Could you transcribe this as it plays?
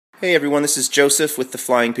Hey everyone, this is Joseph with the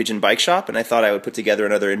Flying Pigeon Bike Shop, and I thought I would put together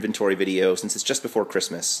another inventory video since it's just before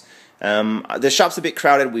Christmas. The shop's a bit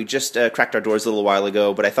crowded. We just cracked our doors a little while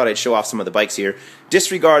ago, but I thought I'd show off some of the bikes here.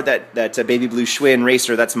 Disregard that baby blue Schwinn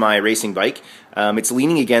racer. That's my racing bike. It's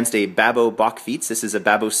leaning against a Babboe bakfiets. This is a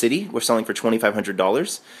Babboe City. We're selling for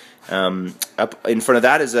 $2,500. Up in front of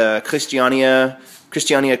that is a Christiania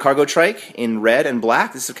cargo trike in red and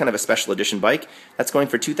black. This is kind of a special edition bike. That's going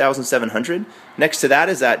for $2,700. Next to that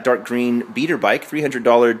is that dark green beater bike,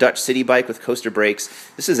 $300 Dutch city bike with coaster brakes.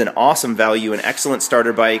 This is an awesome value, an excellent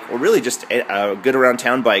starter bike, or really just a good around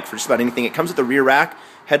town bike for just about anything. It comes with a rear rack,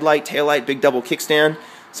 headlight, taillight, big double kickstand.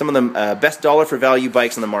 Some of the best dollar for value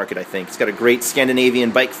bikes on the market, I think. It's got a great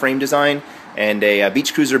Scandinavian bike frame design and a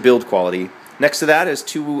beach cruiser build quality. Next to that is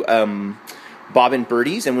two Bobbin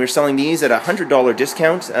Birdies, and we're selling these at a $100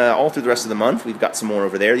 discount all through the rest of the month. We've got some more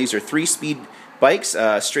over there. These are 3-speed bikes,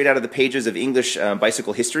 straight out of the pages of English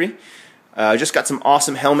bicycle history. Just got some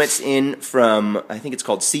awesome helmets in from, I think it's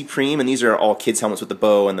called C-Preme, and these are all kids' helmets with the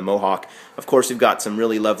bow and the mohawk. Of course, we've got some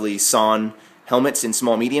really lovely Sahn Helmets in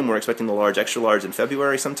small medium. We're expecting the large, extra large in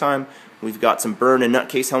February sometime. We've got some Bern and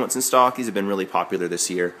Nutcase helmets in stock. These have been really popular this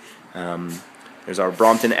year. There's our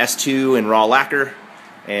Brompton S2 in raw lacquer,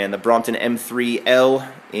 and the Brompton M3L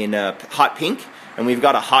in hot pink, and we've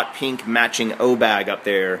got a hot pink matching O bag up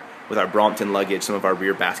there with our Brompton luggage, some of our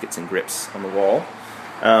rear baskets and grips on the wall.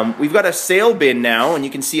 We've got a sale bin now, and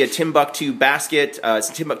you can see a Timbuktu basket,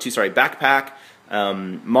 backpack,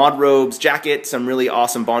 mod robes, jacket, some really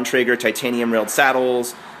awesome Bontrager titanium railed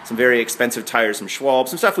saddles, some very expensive tires from Schwalbe,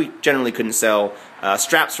 some stuff we generally couldn't sell, foot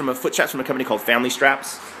straps from a company called Family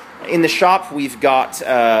Straps. In the shop, we've got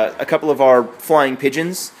a couple of our flying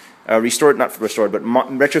pigeons,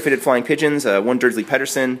 retrofitted flying pigeons, one Durdsley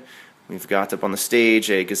Pedersen. We've got up on the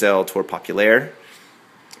stage a Gazelle Tour Populaire,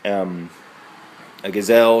 a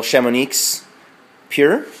Gazelle Chamonix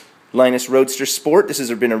Pure, Linus Roadster Sport. This has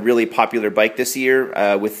been a really popular bike this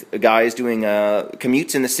year with guys doing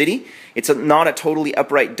commutes in the city. It's not a totally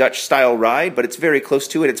upright Dutch style ride, but it's very close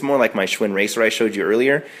to it. It's more like my Schwinn racer I showed you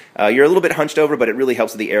earlier. You're a little bit hunched over, but it really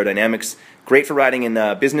helps with the aerodynamics. Great for riding in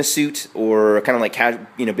a business suit or kind of like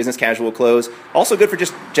business casual clothes. Also good for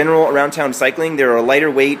just general around town cycling. They're a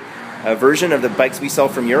lighter weight version of the bikes we sell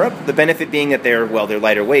from Europe. The benefit being that they're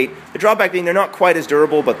lighter weight. The drawback being they're not quite as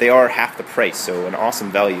durable, but they are half the price, so an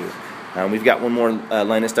awesome value. We've got one more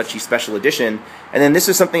Linus Dutchi special edition, and then this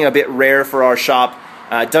is something a bit rare for our shop.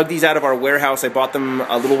 Dug these out of our warehouse. I bought them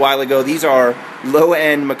a little while ago. These are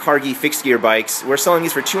low-end Micargi fixed gear bikes. We're selling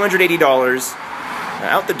these for $280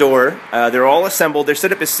 out the door. They're all assembled. They're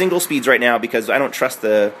set up as single speeds right now because I don't trust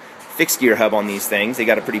the fixed gear hub on these things. They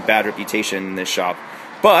got a pretty bad reputation in this shop.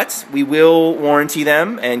 But we will warranty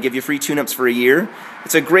them and give you free tune-ups for a year.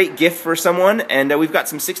 It's a great gift for someone, and we've got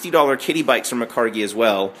some $60 kiddie bikes from Micargi as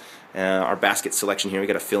well. Our basket selection here, we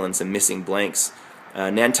got to fill in some missing blanks.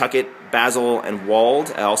 Nantucket, Basil, and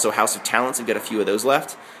Wald, also House of Talents. We've got a few of those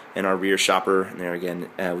left. And our rear shopper, and there again,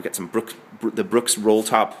 we've got some the Brooks roll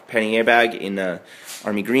top pannier bag in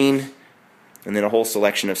army green, and then a whole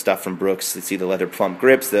selection of stuff from Brooks. Let's see, the leather plump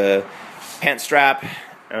grips, the pant strap,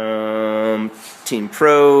 Team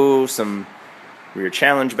Pro, some rear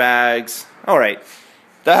challenge bags. All right,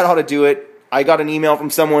 that ought to do it. I got an email from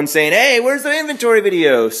someone saying, hey, where's the inventory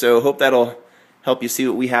video? So hope that'll help you see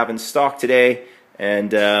what we have in stock today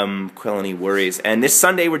and quell any worries. And this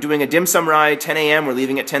Sunday we're doing a dim sum ride, 10 a.m. We're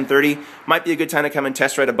leaving at 10:30. Might be a good time to come and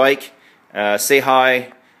test ride a bike. Say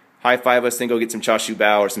hi, high-five us, then go get some cha shu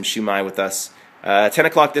bao or some shumai with us. 10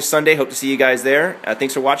 o'clock this Sunday. Hope to see you guys there.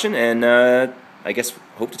 Thanks for watching, and I guess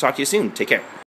hope to talk to you soon. Take care.